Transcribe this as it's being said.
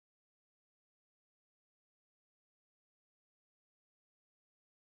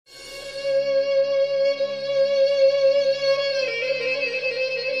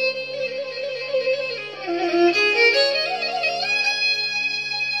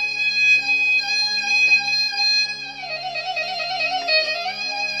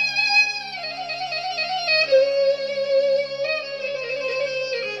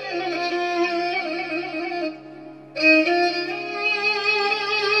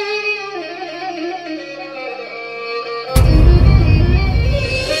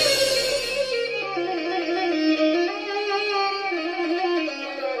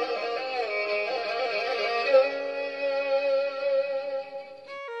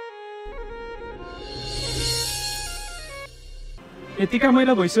यतिका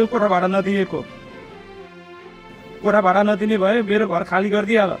महिना भइसक्यो कोठा भाडा नदिएको। कोठा भाडा नदिने भए मेरो घर खाली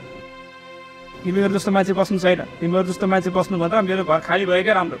गरिदिइहाल। तिमीहरू जस्तो मान्छे बस्नु छैन। तिमीहरू जस्तो मान्छे बस्नुभन्दा मेरो घर खाली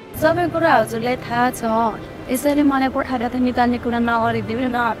भएकै राम्रो। सबै कुरा हजुरलाई थाहा छ, यसरी मलाई कोठाबाट निकाल्ने कुरा नगरिदिनु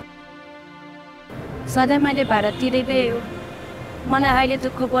न। सधैँ मैले भाडा तिरेकै हो, मलाई अहिले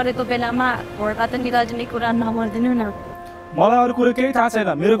दुःख परेको बेलामा घरबाट निकालिदिने कुरा नगरिदिनु न। मलाई अरू कुरो केही थाहा छैन।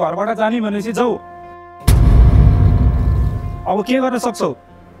 मेरो घरबाट जाने भनेपछि जाऊ। अब के गर्न सक्छौ?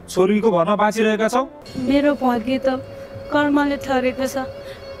 छोरीको भरमा बाँचिरहेका छौ। मेरो भाग्य त कर्मले ठरेको छ,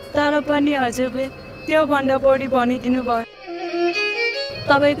 तर पनि हजुरले त्योभन्दा बढी भनिदिनु भयो।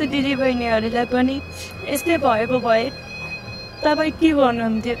 तपाईँको दिदी बहिनीहरूलाई पनि यस्तै भएको भए तपाईँ के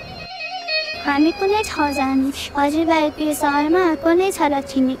गर्नुहुन्थ्यो? हामी कुनै ठाउँ जाने, हजुरबाको यो सहरमा कुनै छ र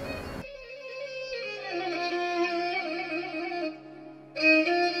चिने।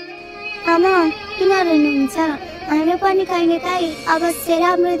 आमा किन रुनुहुन्छ? हाम्रो पनि कहिलेकाहीँ अवश्य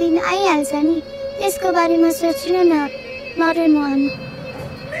राम्रो दिन आइहाल्छ नि, त्यसको बारेमा सोच्नु न, नरुनु आमा।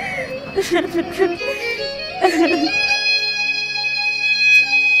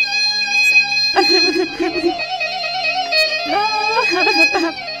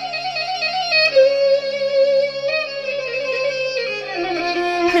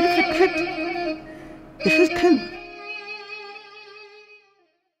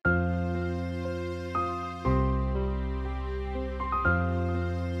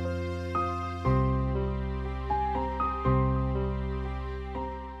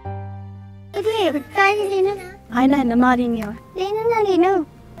 होइन होइन नलिने हो। लिनु न लिनु।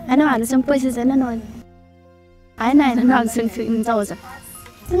 होइन हामीसँग पैसा छैन नलिने। होइन होइन नलिन्छ हुन्छ।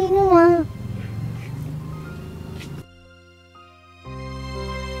 लिनु म।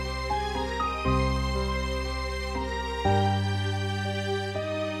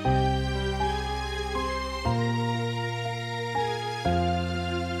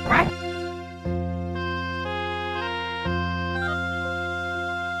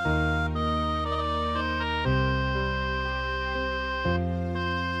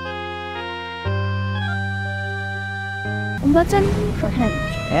 बच्चन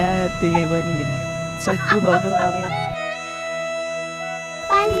त्यही पनि सक्छु भन्नु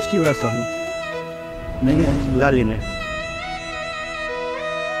पानी के गर्छ नै गालिने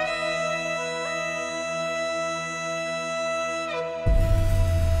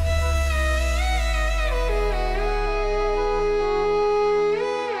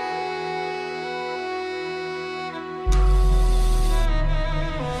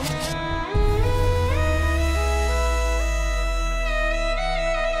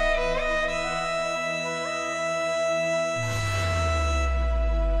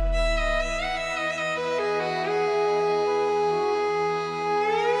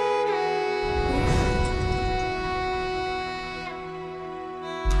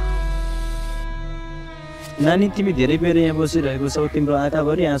नानी तिमी धेरै बेर यहाँ बसिरहेको छौ, तिम्रो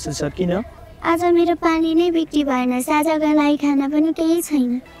आँखाभरि आँसु छ किन? आज मेरो पानी नै बिक्री भएन, साझाका लागि खाना पनि केही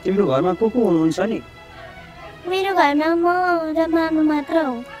छैन। तिम्रो घरमा को हुनुहुन्छ नि? मेरो घरमा म र मामु मात्र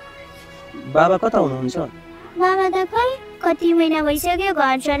हो। बाबा कता हुनुहुन्छ? बाबा त खै कति महिना भइसक्यो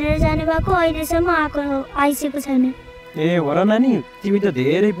घर छोडेर जानुभएको, अहिलेसम्म आइसकेको छैन। ए हो र नानी, तिमी त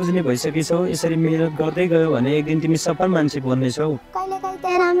धेरै बुझ्ने भइसकेछौ। यसरी मेहनत गर्दै गयो भने एक दिन तिमी सफल मान्छे बन्नेछौ। कहिलेकाहीँ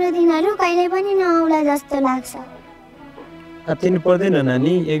त्यहाँ राम्रो दिनहरू कहिले पनि नआउला जस्तो लाग्छ। अत्तिनु पर्दैन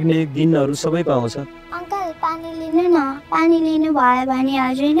नानी, एक न एक दिनहरू सबै पाउँछ। अङ्कल पानी लिनु न। पानी लिनु भयो भने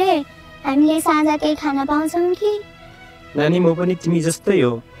हजुरले हामीले साँझ केही खाना पाउँछौँ कि? नानी म पनि तिमी जस्तै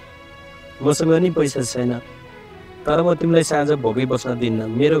हो, मसँग नि पैसा छैन, तर म तिमीलाई साँझ भोकै बस्न दिन्न।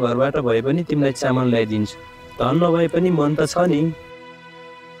 मेरो घरबाट भए पनि तिमीलाई चामल ल्याइदिन्छु। धन नभए पनि मन त छ नि।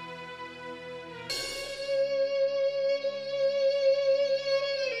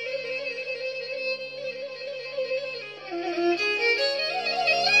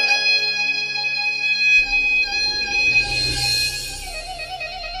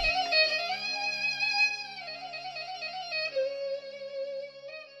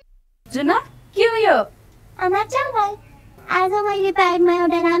 जुना के हो यो? आमा चामल। आज मैले ब्यागमा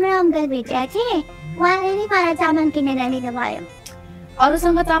एउटा राम्रो अङ्कल भेटेको थिएँ, उहाँले नि मलाई चामल किनेर लिनुभयो।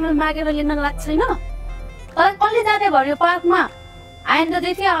 अरूसँग चामल मागेर लिन लाग्दैन? तर कसले जाँदै भयो पार्कमा?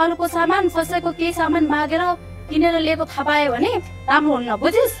 आइन्दादेखि अरूको सामान, कसैको केही सामान मागेर किनेर लिएको थाहा पायो भने राम्रो हुन्न,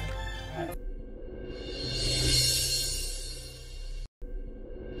 बुझिस्?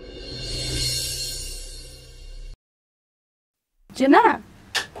 जुना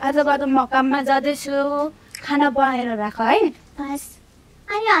आजबाट म काममा जाँदैछु, खाना बनाएर राख है। हस्।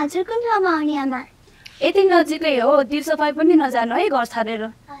 अनि हजुर कुन ठाउँमा आउने आमा? यति नजिकै हो, दिउँसो पनि नजानु है घर छाडेर।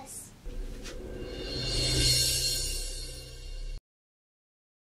 हस्।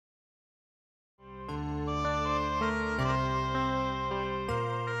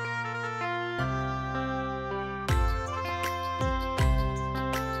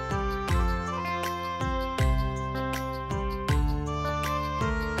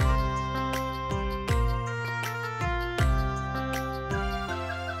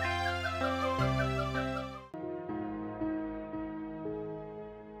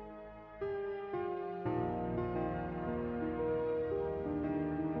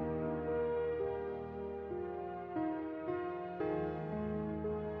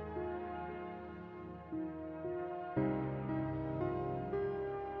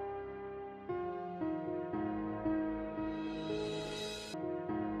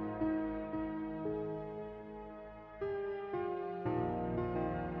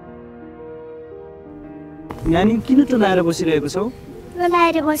 नानी किन टोलाएर बसिरहेको छौ?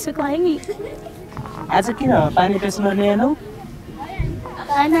 टोलाएर बसेको होइन नि। आज किन पानी बेच्न ल्याएनौ?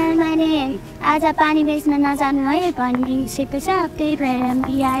 मैले आज पानी बेच्न नजानु है भनिसकेको छ, त्यही भएर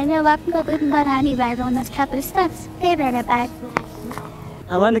आएर वाक्क बराली भएर थापेस् त, त्यही भएर पाएको।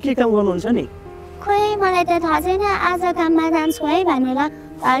 आमाले के काम गर्नुहुन्छ नि? खोइ मलाई त थाहा छैन, आज काममा जान्छु है भनेर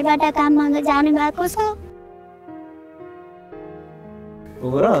घरबाट काममा जानु भएको छ।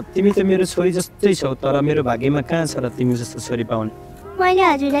 हो र, तिमी त मेरो छोरी जस्तै छौ, तर मेरो भाग्यमा कहाँ छ र तिमी जस्तो छोरी पाउने। मैले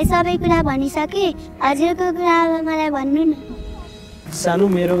हजुरलाई सबै कुरा भनिसकेँ, हजुरको कुरा मलाई भन्नु न।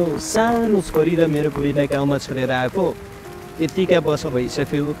 मेरो सानो छोरी र मेरो बुढीलाई गाउँमा छोडेर आएको यतिका वर्ष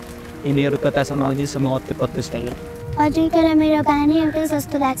भइसक्यो, यिनीहरू कता छन् अहिलेसम्म अत्ते पत्तो छैन। हजुरको र मेरो कहानी एउटै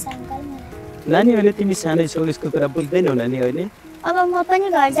जस्तो लाग्छ अङ्कल। नानी अहिले तिमी सानै छौ, यसको कुरा बुझ्दैनौ नानी अहिले। अब म पनि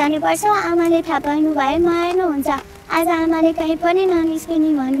घर जानुपर्छ, आमाले थाहा पाउनु भए मार्नु हुन्छ। आज आमाले कहीँ पनि ननिस्किने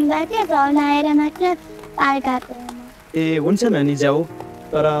भन्नुभएको थियो, घर आएर मात्र पार गएको। ए हुन्छ नानी जाऊ,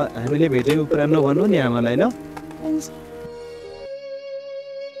 तर हामीले भेटेको कुरा नभन्नु नि आमालाई ल।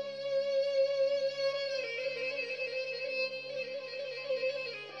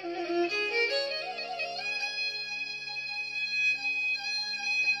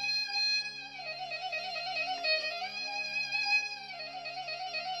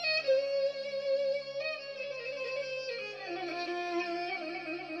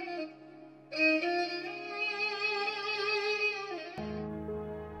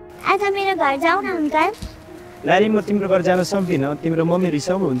 आज मेरो घर जाऊ न अङ्कल। नानी म तिम्रो घर जान सक्दिनँ, तिम्रो मम्मी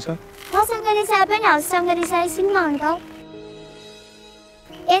रिसाउनुहुन्छ। मसँग रिसाए पनि हजुरसँग रिसाइसिनु अङ्कल।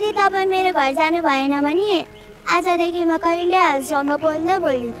 यदि तपाईँ मेरो घर जानु भएन भने आजदेखि म कहिले हजुरसँग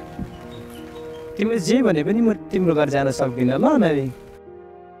बोल्दिनँ। तिमीले जे भने पनि म तिम्रो घर जान सक्दिनँ ल नानी।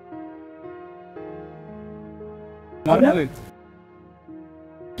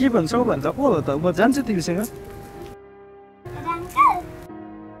 के भन्छौ भन्छ पो त, म जान्छु तिमीसँग।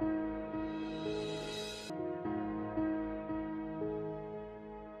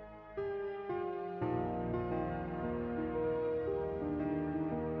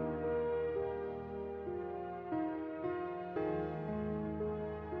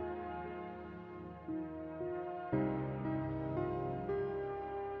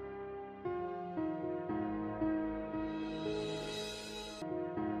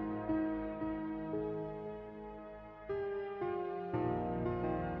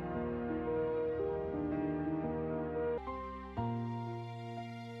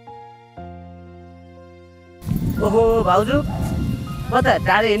 ओहो भाउजू, म त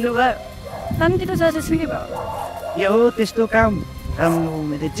टाढो हिँड्नु भयो। कम्तीको सजेसन के भयो? यो हो त्यस्तो काम,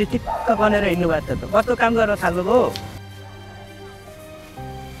 मैले चिटिक्क बनेर हिँड्नु भएको त कस्तो काम गरेर थाल्नु हो?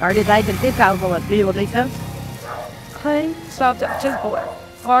 अहिले दाइ त त्यही कामकोमा त्यही हुँदैछ। खै सब just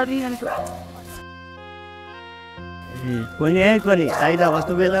hardly anything. कोही दाइदा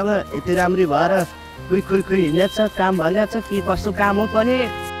कस्तो बेलामा यति राम्री भएर खुइ हिँडेछ, काम भइरहेछ कि कस्तो काम हो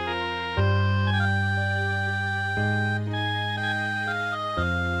पनि।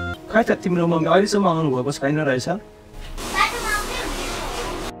 खै त तिम्रो मम्मी अहिलेसम्म आउनु भएको छैन रहेछ।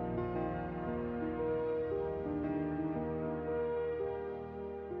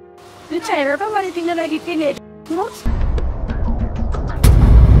 Lu cari apa mana tinggal lagi pilih?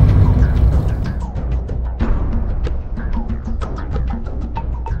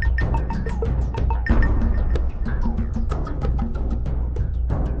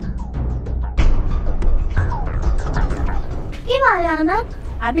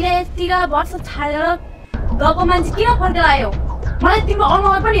 हामीले 3 वर्ष छाडेर गएको मान्छे किन फर्केर आयो? मलाई तिम्रो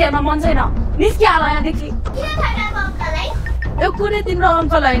अनुहार पनि हेर्न मन छैन। निस्किहाल यहाँदेखि। यो कुनै तिम्रो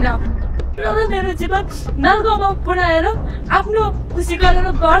अङ्कल होइन। मेरो जीवन नर्कमा पुर्याएर आफ्नो खुसी गरेर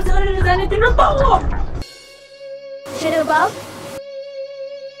घर छोडेर जाने तिम्रो बाउ हो। मेरो बाउ?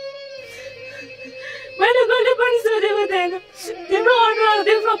 मैले कहिले पनि सोधेको थिएन तिम्रो अनुहार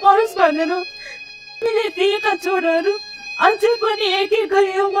देख्न परोस् भनेर। मैले दिएका चोटहरू अझै पनि एक एक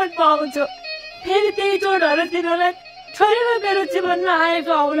गरी यो मनमा आउँछ। फेरि त्यही चोटहरू तिनीहरूलाई छोडेर मेरो जीवनमा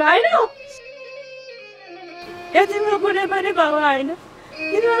आएको होला होइन? यो तिम्रो कुनै पनि बाउ होइन।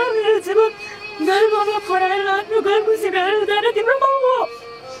 तिनीहरू मेरो जीवन गर्वमा पढाएर आफ्नो घर खुसी गरेर जाने तिम्रो बाउ हो।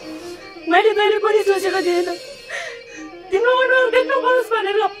 मैले कहिले पनि सोचेको थिएन तिम्रो अनुहार देख्न परोस्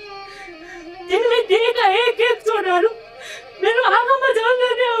भनेर। तिमीले दिएका एक एक चोटहरू मेरो आँखामा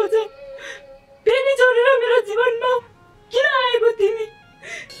झल्कने आउँछ। फेरि छोडेर मेरो जीवनमा किन आएको तिमी?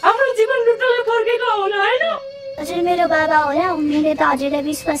 आफ्नो जीवन लुट्नलाई फर्केको होला होइन? हजुर मेरो बाबा होला, मैले त हजुरलाई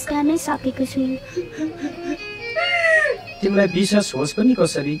विश्वास गर्नै सकेको छुइनँ। तिमीलाई विश्वास होस् पनि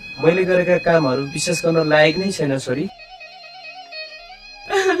कसरी? मैले गरेका कामहरू विश्वास गर्न लायक नै छैन छोरी।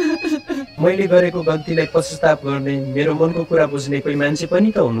 मैले गरेको गल्तीलाई पश्चाताप गर्ने मेरो मनको कुरा बुझ्ने कोही मान्छे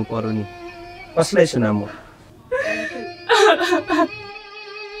पनि त हुनु पर्यो नि। कसलाई सुनाम म?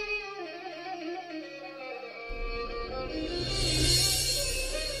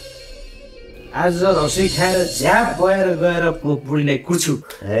 आज रसोई खाएर झ्याप भएर गएर बुढीलाई कुर्छु।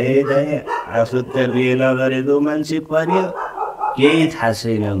 आफू त बिहे नगरेको मान्छे पर्यो, केही थाहा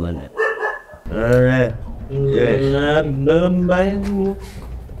छैन भने।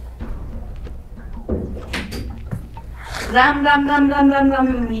 राम राम राम राम राम राम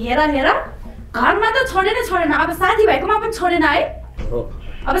हेर हेर घरमा त छोडेन अब साथीभाइकोमा पनि छोडेन है।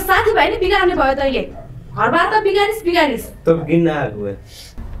 अब साथीभाइ नै बिगार्ने भयो तैँले। घरबार त बिगारिस त किन आएको?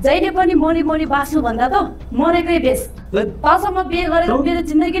 जहिले पनि मरी मरी बाँच्नु भन्दा त मरेकै बेस। तँसँग बिहे गरेर मेरो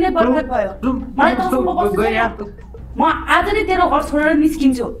जिन्दगी नै बर्बाद भयो। मलाई तँसँग म आज नै तेरो घर छोडेर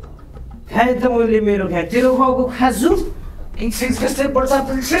निस्किन्छु। खाए त मैले मेरो खाए तेरो गाउँको खाजु इंग्लिश कस्तै पर्छ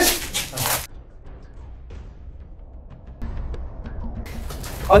प्रिन्सेस।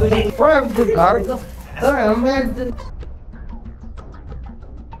 अहिले प्रभु घरको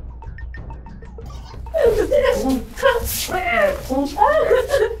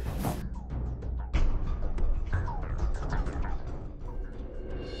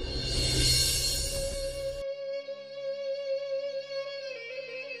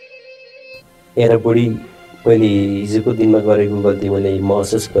हेर बुढी, मैले हिजोको दिनमा गरेको गल्ती मैले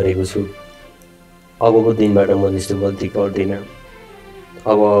महसुस गरेको छु। अबको दिनबाट म त्यस्तो गल्ती गर्दिनँ।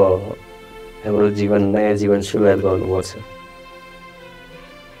 अब हाम्रो जीवन, नयाँ जीवन सुरुवात गर्नुपर्छ।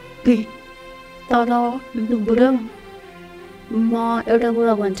 तर बुढो, म एउटा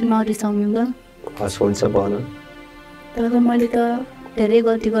कुरा भन्छु नरिसाउनु ल। हस् हुन्छ भन। तर मैले त धेरै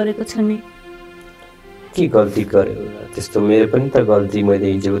गल्ती गरेको छु नि। के गल्ती गर्यो? त्यस्तो मेरो पनि त गल्ती मैले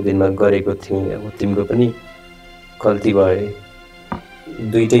हिजोको दिनमा गरेको थिएँ। अब तिम्रो पनि गल्ती भए,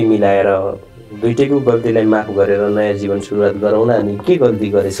 दुइटै मिलाएर दुइटैको गल्तीलाई माफ गरेर नयाँ जीवन सुरुवात गरौँ न। अनि के गल्ती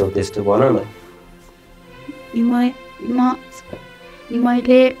गरेछौ त्यस्तो भन न।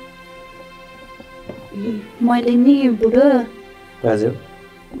 मैले नि बुढो, हजुर,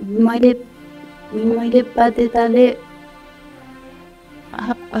 मैले बाध्यताले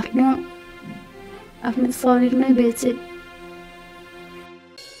आफ्नो शरीर नै बेचे।